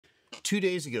2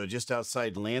 days ago, just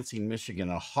outside Lansing, Michigan,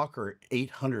 a Hawker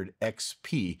 800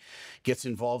 XP gets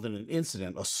involved in an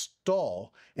incident, a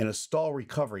stall, and a stall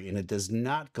recovery, and it does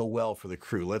not go well for the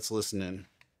crew. Let's listen in.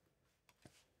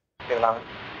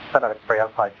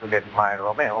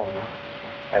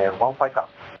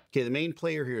 Okay, the main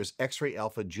player here is X-Ray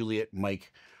Alpha Juliet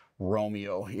Mike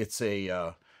Romeo. It's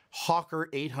a Hawker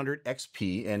 800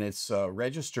 XP, and it's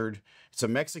registered. It's a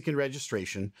Mexican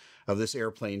registration of this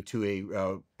airplane to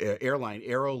a airline,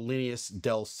 Aerolíneas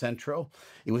del Centro.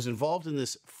 It was involved in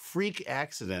this freak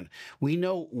accident. We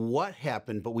know what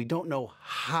happened, but we don't know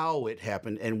how it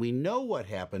happened, and we know what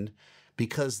happened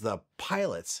because the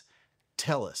pilots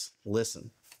tell us.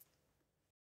 Listen.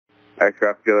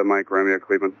 Aircraft Juliet Mike Romeo,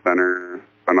 Cleveland Center,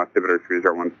 on altimeter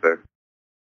 3016.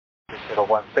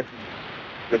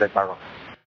 016,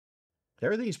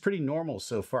 Everything's pretty normal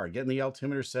so far. Getting the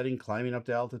altimeter setting, climbing up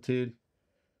to altitude.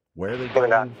 Where are they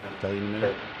going? I'll tell you in a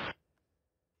minute.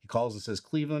 He calls and says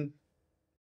Cleveland.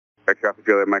 Aircraft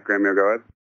Juliet Mike Romeo, go ahead.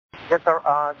 Yes,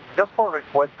 sir. Just for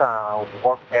request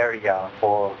work area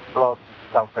for close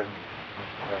something.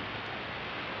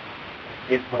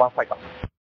 It's 150.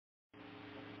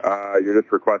 You're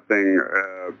just requesting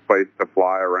a place to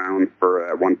fly around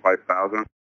for 15,000.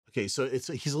 Okay, so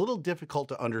he's a little difficult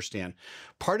to understand.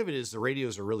 Part of it is the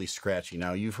radios are really scratchy.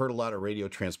 Now, you've heard a lot of radio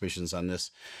transmissions on this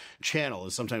channel,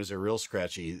 and sometimes they're real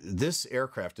scratchy. This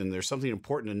aircraft, and there's something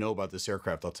important to know about this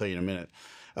aircraft, I'll tell you in a minute.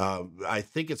 I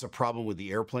think it's a problem with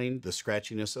the airplane, the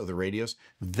scratchiness of the radios.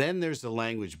 Then there's the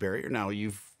language barrier. Now,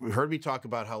 you've heard me talk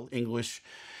about how English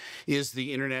is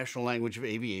the international language of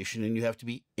aviation, and you have to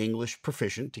be English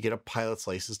proficient to get a pilot's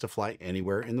license to fly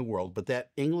anywhere in the world. But that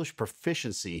English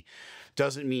proficiency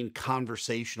doesn't mean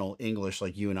conversational English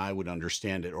like you and I would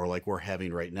understand it, or like we're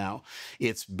having right now.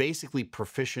 It's basically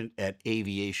proficient at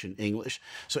aviation English.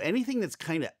 So anything that's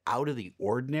kind of out of the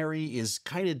ordinary is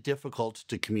kind of difficult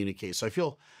to communicate. So I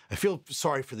feel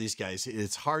sorry for these guys.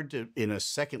 It's hard to, in a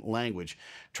second language,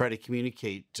 try to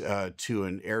communicate to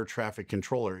an air traffic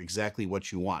controller exactly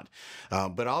what you want.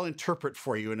 But I'll interpret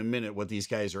for you in a minute what these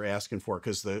guys are asking for,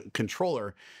 because the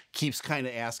controller keeps kind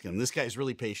of asking. This guy's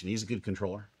really patient. He's a good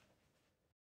controller.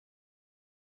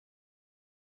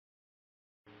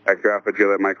 Aircraft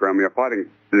Juliet Mike Romeo, flighting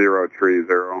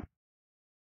 030.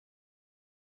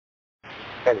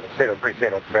 030,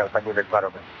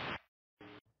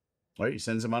 All right, he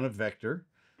sends him on a vector.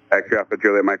 Aircraft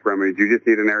Juliet Mike Romeo, do you just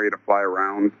need an area to fly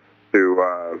around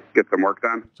to get some work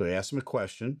done? So he asked him a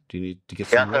question. Do you need to get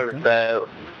some work done?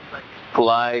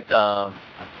 Flight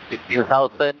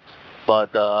 15,000,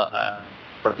 but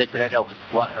particularly of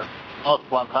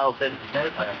 1,000,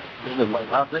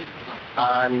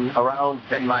 and around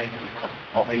 10 miles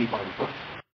of 80 miles.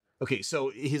 Okay, so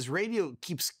his radio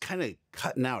keeps kind of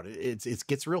cutting out. It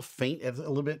gets real faint a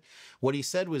little bit. What he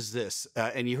said was this,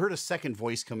 and you heard a second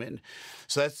voice come in.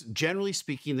 So that's generally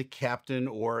speaking the captain,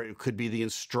 or it could be the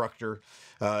instructor,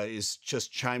 is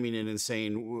just chiming in and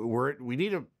saying, we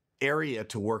need a area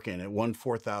to work in at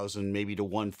 14,000, maybe to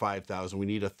 15,000. We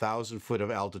need 1,000 foot of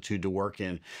altitude to work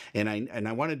in, and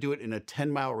I want to do it in a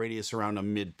 10-mile radius around a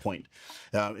midpoint.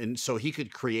 And so he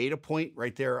could create a point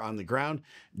right there on the ground.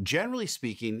 Generally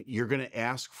speaking, you're going to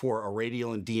ask for a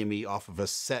radial and DME off of a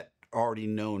set already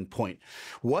known point.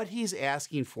 What he's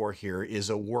asking for here is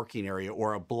a working area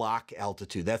or a block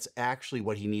altitude. That's actually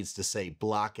what he needs to say,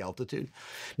 block altitude.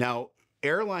 Now,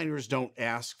 airliners don't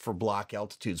ask for block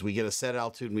altitudes. We get a set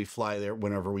altitude and we fly there.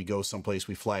 Whenever we go someplace,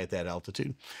 we fly at that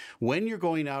altitude. When you're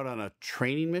going out on a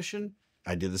training mission,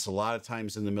 I did this a lot of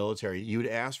times in the military, you would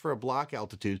ask for a block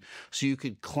altitude so you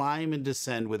could climb and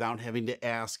descend without having to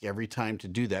ask every time to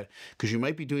do that, because you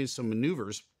might be doing some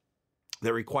maneuvers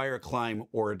that require a climb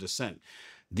or a descent.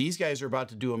 These guys are about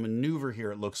to do a maneuver here,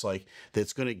 it looks like,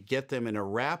 that's going to get them in a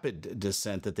rapid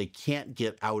descent that they can't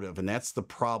get out of, and that's the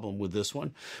problem with this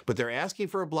one. But they're asking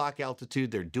for a block altitude.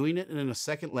 They're doing it in a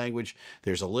second language.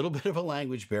 There's a little bit of a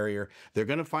language barrier. They're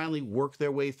going to finally work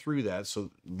their way through that, so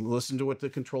listen to what the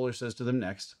controller says to them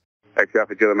next.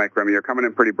 Aircraft Juliet Mike Romeo, you're coming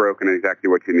in pretty broken and exactly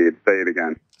what you need. Say it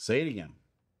again. Say it again.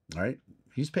 All right.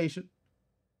 He's patient.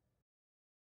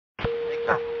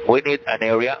 We need an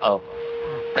area of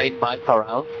 10 miles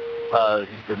around.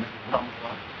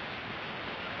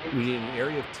 We need an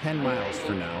area of 10 miles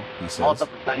for now, he says.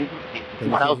 And you can't hear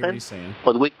what he's saying.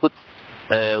 But we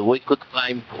could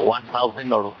climb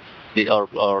 1,000 or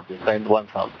descend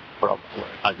 1,000 from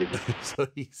So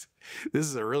this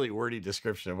is a really wordy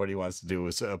description of what he wants to do.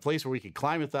 It's a place where we could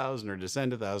climb 1,000 or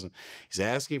descend 1,000. He's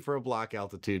asking for a block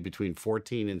altitude between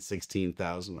 14 and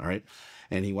 16,000, all right?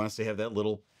 And he wants to have that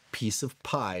little piece of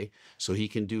pie so he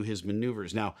can do his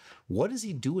maneuvers. Now, what is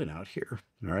he doing out here?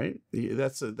 All right,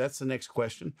 that's the next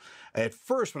question. At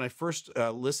first, when I first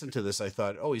listened to this, I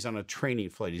thought, oh, he's on a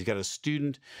training flight. He's got a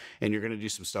student, and you're going to do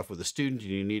some stuff with a student, and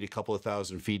you need a couple of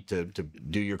thousand feet to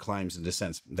do your climbs and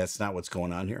descents. That's not what's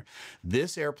going on here.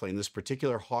 This airplane, this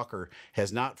particular Hawker,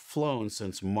 has not flown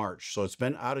since March, so it's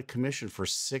been out of commission for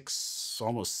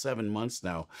almost 7 months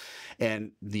now.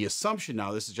 And the assumption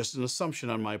now, this is just an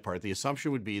assumption on my part, the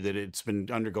assumption would be that it's been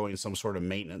undergoing some sort of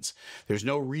maintenance. There's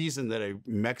no reason that a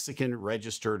Mexican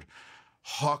registered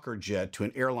Hawker jet to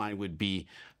an airline would be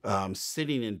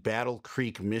sitting in Battle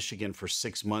Creek, Michigan for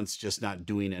 6 months just not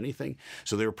doing anything.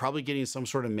 So they were probably getting some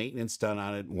sort of maintenance done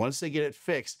on it. Once they get it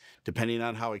fixed, depending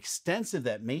on how extensive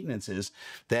that maintenance is,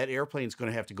 that airplane is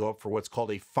going to have to go up for what's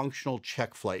called a functional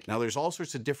check flight. Now, there's all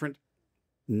sorts of different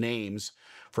names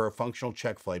for a functional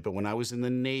check flight, but when I was in the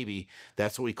Navy,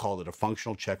 that's what we called it, a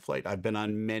functional check flight. I've been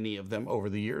on many of them over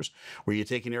the years, where you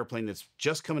take an airplane that's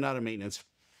just coming out of maintenance.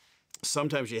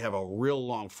 Sometimes you have a real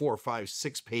long 4, 5,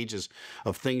 6 pages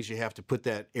of things you have to put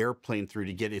that airplane through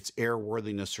to get its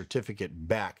airworthiness certificate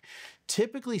back.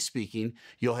 Typically speaking,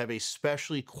 you'll have a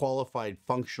specially qualified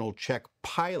functional check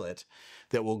pilot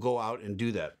that will go out and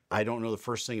do that. I don't know the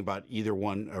first thing about either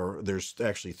one, or there's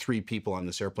actually 3 people on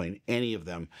this airplane, any of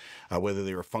them, whether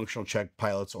they were functional check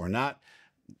pilots or not.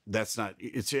 That's not,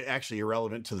 it's actually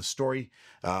irrelevant to the story.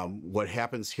 What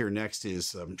happens here next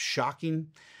is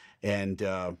shocking, and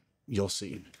you'll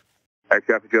see.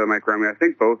 Actually, after Julie, Mike Romeo, I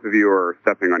think both of you are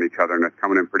stepping on each other, and it's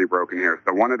coming in pretty broken here.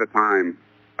 So one at a time,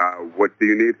 what do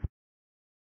you need?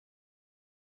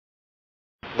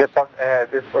 Yes,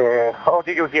 sir. How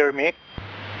do you hear me?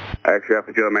 Actually,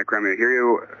 after Julie, Mike Romeo, I hear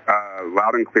you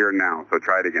loud and clear now, so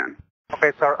try it again.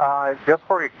 Okay, sir. Just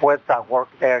for request a work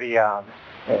area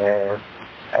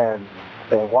and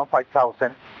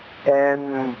 15000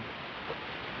 and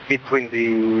between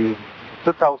the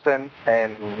 2000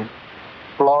 and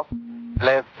plus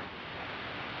left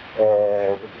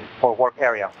for work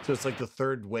area. So it's like the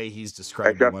third way he's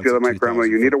described it. Actually, Mike Romeo,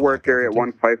 you need a work area at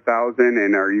 15000,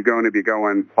 and are you going to be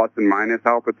going plus and minus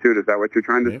altitude? Is that what you're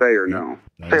trying to say, or no?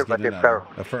 Sir,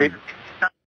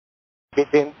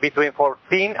 between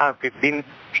 14 and 15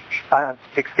 and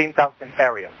 16,000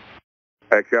 area.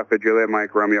 Actually, after Juliet,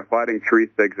 Mike Romeo, flighting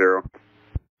 360.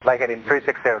 Like it in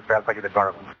 360, Alpha Unit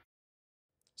Garden.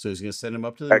 So he's going to send him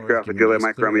up to the north. Alpha Juliet,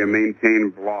 Mike Romeo,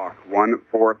 maintain block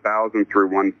 14,000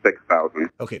 through 16,000.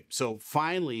 Okay, so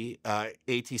finally,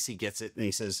 ATC gets it, and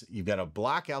he says, you've got a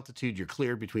block altitude, you're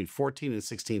cleared between 14 and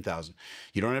 16,000.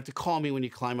 You don't have to call me when you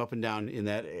climb up and down in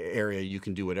that area. You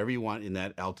can do whatever you want in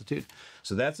that altitude.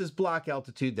 So that's his block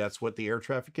altitude. That's what the air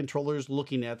traffic controller is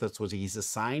looking at. That's what he's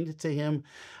assigned to him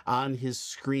on his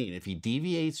screen. If he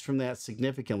deviates from that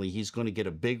significantly, he's going to get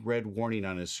a big red warning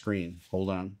on his screen.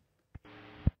 Hold on.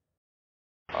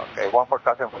 Okay,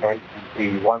 14,000 and the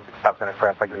 16,000 is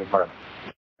for Unit Garden.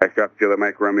 Aircraft Juliet,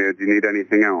 Mike Romeo, do you need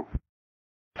anything else?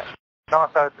 No,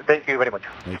 sir, thank you very much.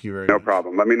 Thank you very much. No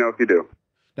problem. Let me know if you do.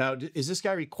 Now, is this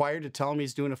guy required to tell him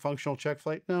he's doing a functional check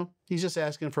flight? No, he's just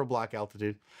asking for a block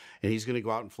altitude, and he's going to go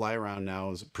out and fly around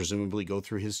now, presumably go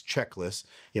through his checklist.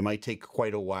 It might take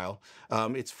quite a while.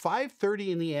 It's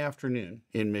 5:30 in the afternoon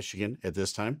in Michigan at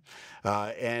this time,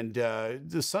 and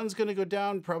the sun's going to go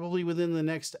down probably within the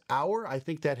next hour. I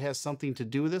think that has something to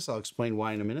do with this. I'll explain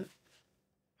why in a minute.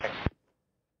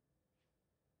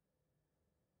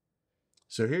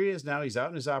 So here he is now. He's out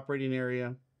in his operating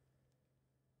area.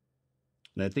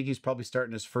 And I think he's probably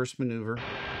starting his first maneuver.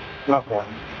 Okay.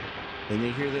 And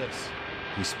you hear this.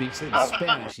 He speaks it in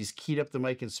Spanish. He's keyed up the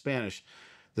mic in Spanish.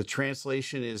 The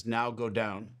translation is now go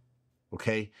down.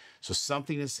 Okay? So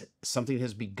something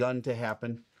has begun to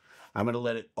happen. I'm going to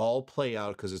let it all play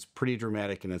out because it's pretty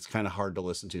dramatic and it's kind of hard to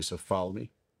listen to. So follow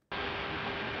me.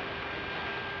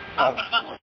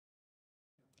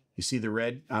 You see the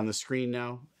red on the screen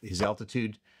now? His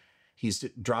altitude. He's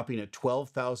dropping at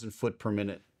 12,000 foot per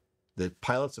minute. The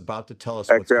pilot's about to tell us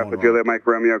what's going on. Juliet, Mike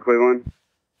Romeo, Cleveland.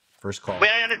 First call.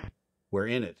 We're in it. We're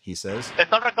in it, he says.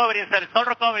 Stall recovery, sir. Stall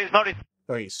recovery, sorry.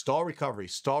 Okay, stall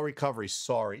recovery,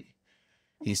 sorry,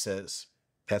 he says.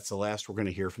 That's the last we're going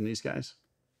to hear from these guys.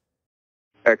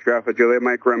 Extra Alpha Juliet,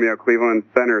 Mike Romeo, Cleveland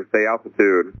Center, stay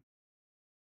altitude.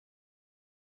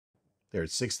 They're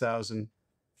at 6,000,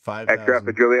 5,000. Extra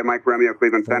Alpha Juliet, Mike Romeo,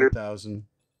 Cleveland Center. 4,000,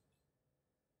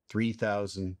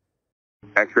 3,000.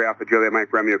 X-ray Alpha Juliet,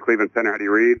 Mike Romeo, Cleveland Center. How do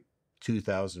you read?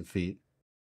 2,000 feet.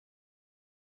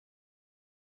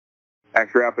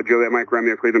 X-ray Alpha Juliet, Mike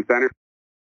Romeo, Cleveland Center.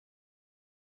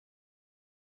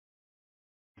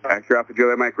 X-ray Alpha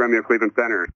Juliet, Mike Romeo, Cleveland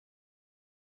Center.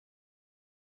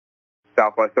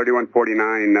 Southwest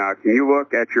 3149, can you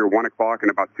look at your 1 o'clock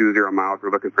and about 20 miles? We're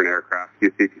looking for an aircraft. Do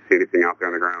you see if you see anything out there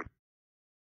on the ground?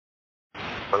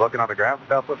 We're looking on the ground,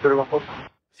 Southwest 3149.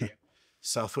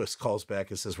 Southwest calls back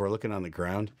and says, we're looking on the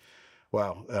ground.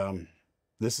 Wow.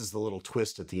 This is the little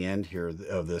twist at the end here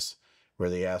of this, where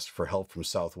they asked for help from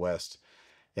Southwest.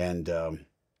 And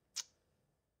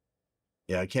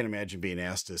yeah, I can't imagine being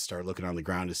asked to start looking on the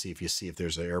ground to see if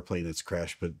there's an airplane that's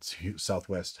crashed, but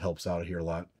Southwest helps out here a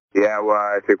lot. Yeah, well,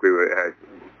 I think we would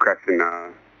question,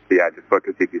 yeah, just look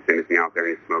to see if you see anything out there,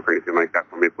 any smoke or anything like that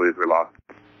for me, please. We lost.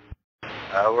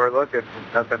 We're looking.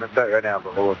 Nothing in sight right now,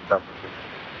 but we'll look something.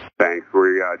 Thanks.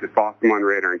 We just lost them on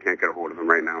radar and can't get a hold of them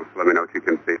right now, so let me know what you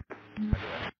can see.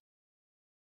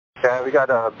 Yeah, we got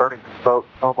burning smoke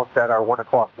almost at our 1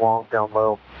 o'clock long down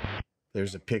low.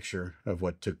 There's a picture of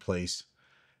what took place,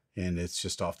 and it's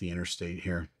just off the interstate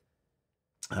here.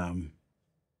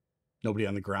 Nobody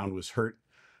on the ground was hurt.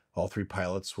 All 3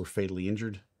 pilots were fatally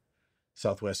injured.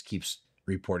 Southwest keeps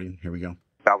reporting. Here we go.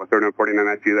 Southwest 3149,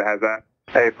 that's you that has that?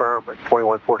 Hey, firm,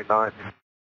 2149.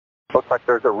 Looks like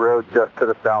there's a road just to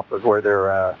the south is where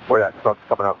that smoke's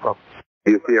coming up from.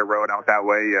 Do you see a road out that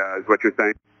way, is what you're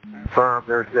saying? Firm,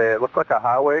 it looks like a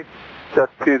highway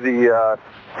just to the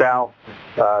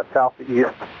southeast,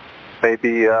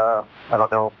 maybe, I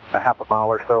don't know, a half a mile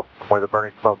or so from where the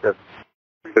burning smoke is.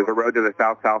 There's a road to the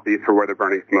south-southeast for where the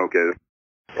burning smoke is.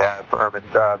 Yeah, firm,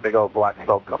 it's big old black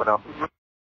smoke coming up.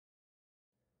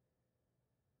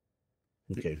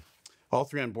 Okay. All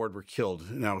 3 on board were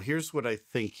killed. Now, here's what I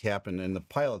think happened, and the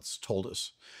pilots told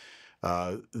us.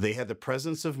 They had the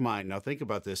presence of mind, now think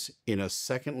about this, in a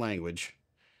second language,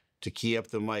 to key up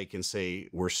the mic and say,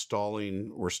 we're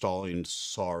stalling,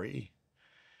 sorry.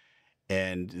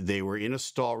 And they were in a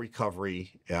stall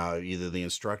recovery. Either the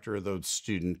instructor or the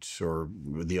student or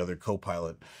the other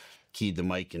co-pilot keyed the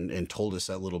mic and told us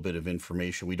that little bit of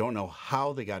information. We don't know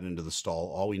how they got into the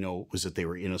stall. All we know was that they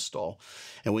were in a stall.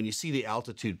 And when you see the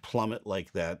altitude plummet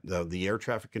like that, the air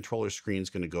traffic controller screen is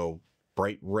going to go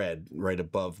bright red right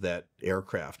above that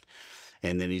aircraft.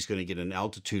 And then he's going to get an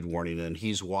altitude warning, and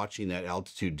he's watching that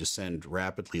altitude descend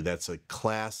rapidly. That's a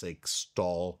classic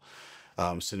stall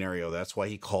scenario. That's why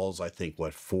he calls, I think,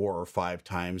 4 or 5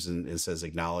 times and says,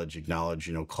 acknowledge,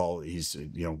 call.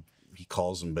 He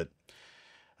calls them, but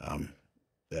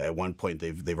at one point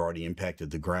they've already impacted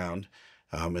the ground.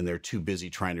 And they're too busy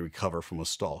trying to recover from a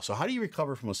stall. So how do you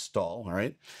recover from a stall, all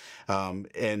right?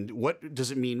 And what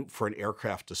does it mean for an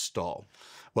aircraft to stall?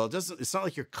 Well, it's not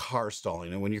like your car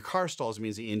stalling. And when your car stalls, it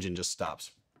means the engine just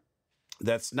stops.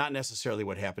 That's not necessarily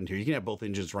what happened here. You can have both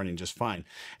engines running just fine,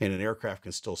 and an aircraft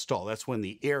can still stall. That's when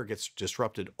the air gets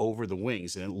disrupted over the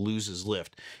wings and it loses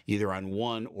lift, either on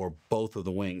one or both of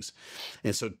the wings.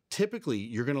 And so typically,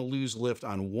 you're going to lose lift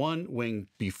on one wing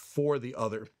before the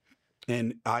other.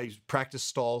 And I practiced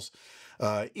stalls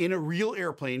in a real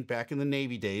airplane back in the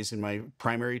Navy days, in my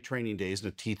primary training days, in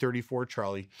a T-34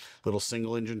 Charlie, little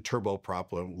single-engine turboprop.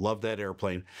 Loved that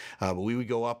airplane. But we would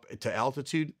go up to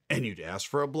altitude, and you'd ask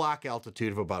for a block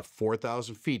altitude of about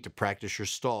 4,000 feet to practice your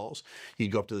stalls.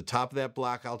 You'd go up to the top of that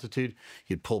block altitude.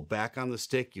 You'd pull back on the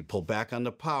stick. You'd pull back on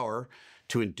the power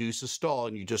to induce a stall,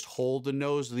 and you just hold the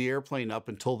nose of the airplane up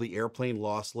until the airplane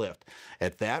lost lift.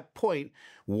 At that point,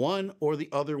 one or the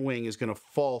other wing is going to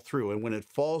fall through, and when it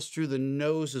falls through, the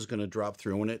nose is going to drop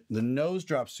through. When the nose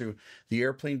drops through, the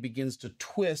airplane begins to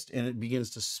twist and it begins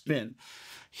to spin.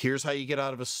 Here's how you get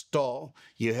out of a stall.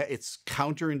 It's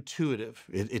counterintuitive.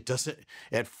 It doesn't,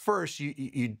 at first,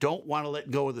 you don't want to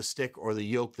let go of the stick or the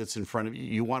yoke that's in front of you.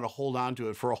 You want to hold on to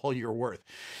it for all you're worth.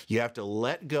 You have to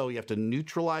let go. You have to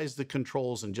neutralize the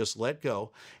controls and just let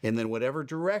go. And then whatever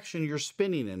direction you're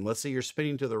spinning in, let's say you're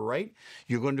spinning to the right,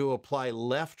 you're going to apply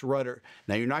left rudder.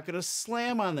 Now, you're not going to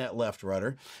slam on that left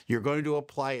rudder. You're going to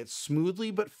apply it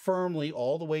smoothly but firmly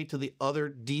all the way to the other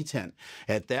detent.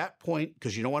 At that point,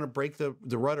 because you don't want to break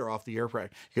the rudder off the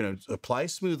aircraft, you're going to apply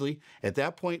smoothly. At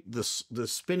that point, the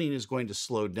spinning is going to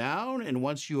slow down, and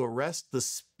once you arrest the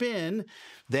spin,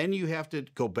 then you have to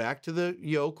go back to the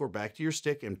yoke or back to your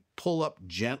stick and pull up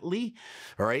gently,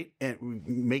 all right? And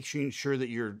make sure that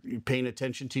you're paying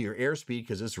attention to your airspeed,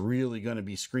 because it's really going to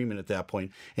be screaming at that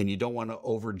point, and you don't want to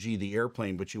over-G the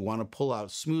airplane, but you want to pull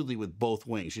out smoothly with both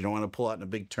wings. You don't want to pull out in a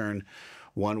big turn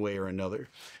one way or another.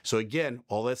 So again,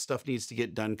 all that stuff needs to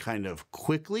get done kind of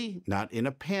quickly, not in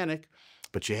a panic,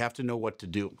 but you have to know what to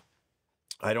do.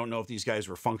 I don't know if these guys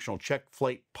were functional check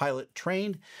flight pilot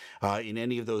trained in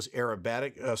any of those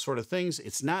aerobatic sort of things.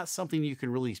 It's not something you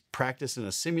can really practice in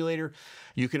a simulator.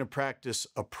 You can practice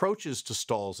approaches to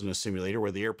stalls in a simulator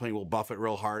where the airplane will buffet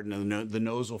real hard and the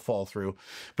nose will fall through,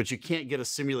 but you can't get a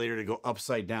simulator to go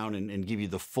upside down and give you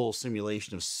the full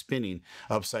simulation of spinning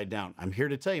upside down. I'm here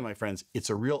to tell you, my friends, it's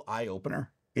a real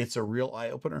eye-opener. It's a real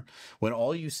eye-opener. When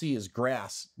all you see is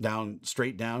grass down,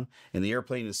 straight down, and the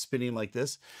airplane is spinning like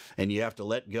this, and you have to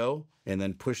let go and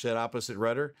then push that opposite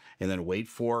rudder and then wait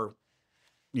for,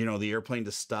 the airplane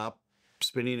to stop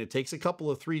spinning. It takes a couple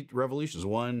of 3 revolutions.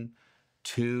 1,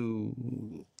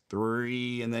 2,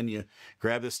 3, and then you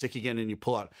grab the stick again and you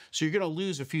pull out. So you're going to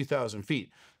lose a few thousand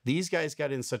feet. These guys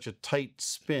got in such a tight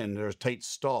spin or a tight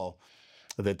stall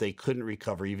that they couldn't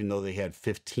recover, even though they had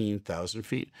 15,000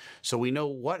 feet. So we know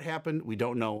what happened. We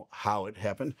don't know how it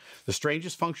happened. The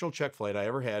strangest functional check flight I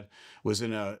ever had was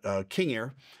in a King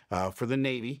Air for the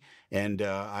Navy. And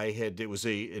it was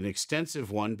an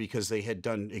extensive one because they had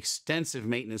done extensive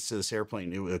maintenance to this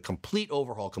airplane. It was a complete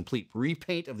overhaul, complete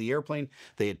repaint of the airplane.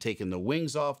 They had taken the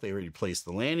wings off. They had replaced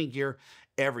the landing gear,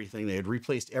 everything. They had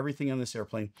replaced everything on this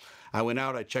airplane. I went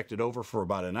out, I checked it over for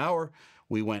about an hour.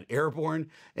 We went airborne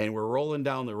and we're rolling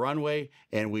down the runway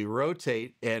and we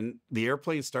rotate and the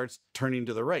airplane starts turning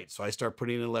to the right. So I start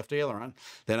putting in left aileron.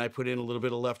 Then I put in a little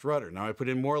bit of left rudder. Now I put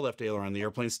in more left aileron. The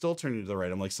airplane's still turning to the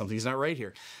right. I'm like, something's not right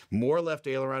here. More left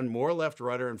aileron, more left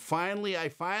rudder. And finally,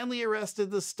 I arrested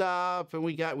the stop and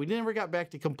we never got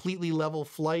back to completely level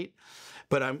flight.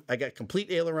 But I got complete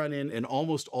aileron in and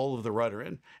almost all of the rudder in.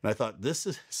 And I thought,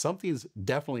 something's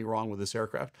definitely wrong with this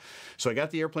aircraft. So I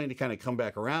got the airplane to kind of come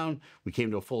back around. We came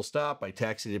to a full stop. I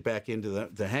taxied it back into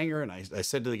the hangar. And I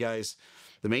said to the guys,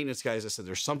 the maintenance guys, I said,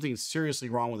 there's something seriously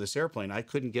wrong with this airplane. I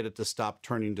couldn't get it to stop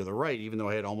turning to the right, even though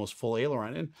I had almost full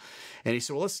aileron in. And he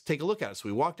said, well, let's take a look at it. So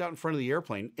we walked out in front of the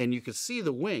airplane and you could see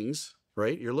the wings,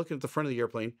 right? You're looking at the front of the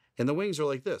airplane and the wings are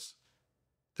like this.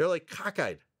 They're like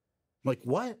cockeyed. I'm like,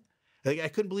 what? I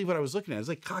couldn't believe what I was looking at. It was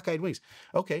like cockeyed wings.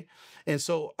 Okay. And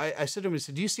so I said to him, I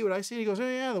said, do you see what I see? And he goes, oh,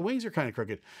 yeah, the wings are kind of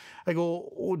crooked. I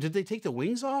go, oh, did they take the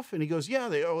wings off? And he goes, yeah,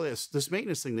 this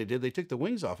maintenance thing they did, they took the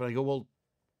wings off. And I go, well,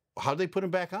 how'd they put them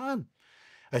back on?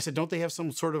 I said, don't they have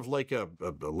some sort of like a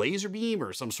laser beam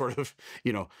or some sort of,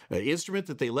 instrument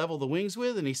that they level the wings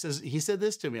with? And he said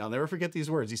this to me. I'll never forget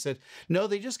these words. He said, no,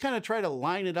 they just kind of try to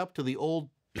line it up to the old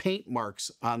paint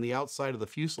marks on the outside of the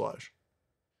fuselage.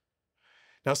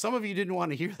 Now, some of you didn't want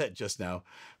to hear that just now,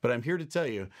 but I'm here to tell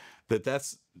you that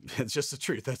it's just the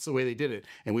truth. That's the way they did it.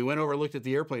 And we went over and looked at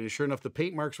the airplane, and sure enough, the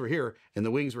paint marks were here and the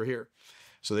wings were here.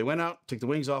 So they went out, took the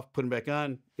wings off, put them back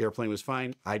on. The airplane was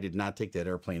fine. I did not take that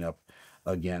airplane up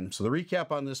again. So the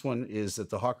recap on this one is that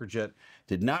the Hawker jet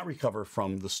did not recover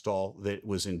from the stall that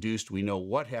was induced. We know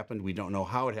what happened. We don't know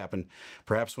how it happened.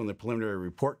 Perhaps when the preliminary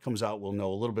report comes out, we'll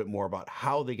know a little bit more about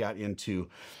how they got into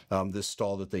this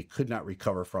stall that they could not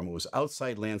recover from. It was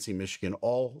outside Lansing, Michigan.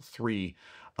 All 3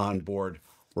 on board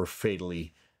were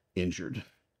fatally injured.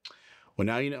 Well,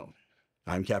 now you know.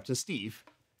 I'm Captain Steeve.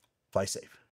 Fly safe.